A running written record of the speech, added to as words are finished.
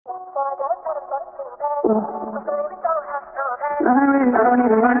don't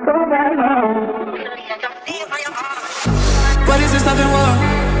even wanna go back home. What is this loving war?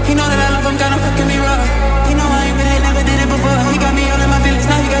 He know that I love him, got him fucking me raw. He know I ain't been, ain't never did it before. He got me all in my feelings,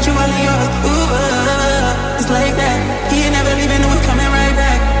 now he got you all in yours. Ooh, it's like that. He ain't never leaving, no, it's coming right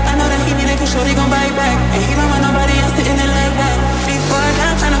back. I know that he need it, cause sure he gon' bite back. And he don't want nobody else sitting there like that. Before I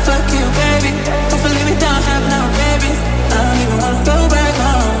die, I'm tryna fuck you, baby. Hopefully we don't have no babies. I don't even wanna go back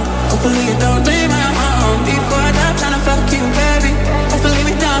home. Hopefully you don't leave my home. Before I die, I'm tryna fuck you, baby. Hopefully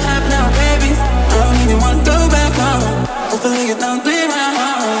we don't have no babies. I don't even wanna go back home. Hopefully you don't leave my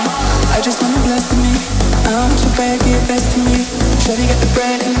home. I just wanna bless me. I want your bag, get best to me. Shorty got the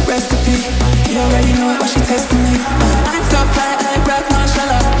bread and the recipe. You already know it while she testing me. I'm so fly, I ride.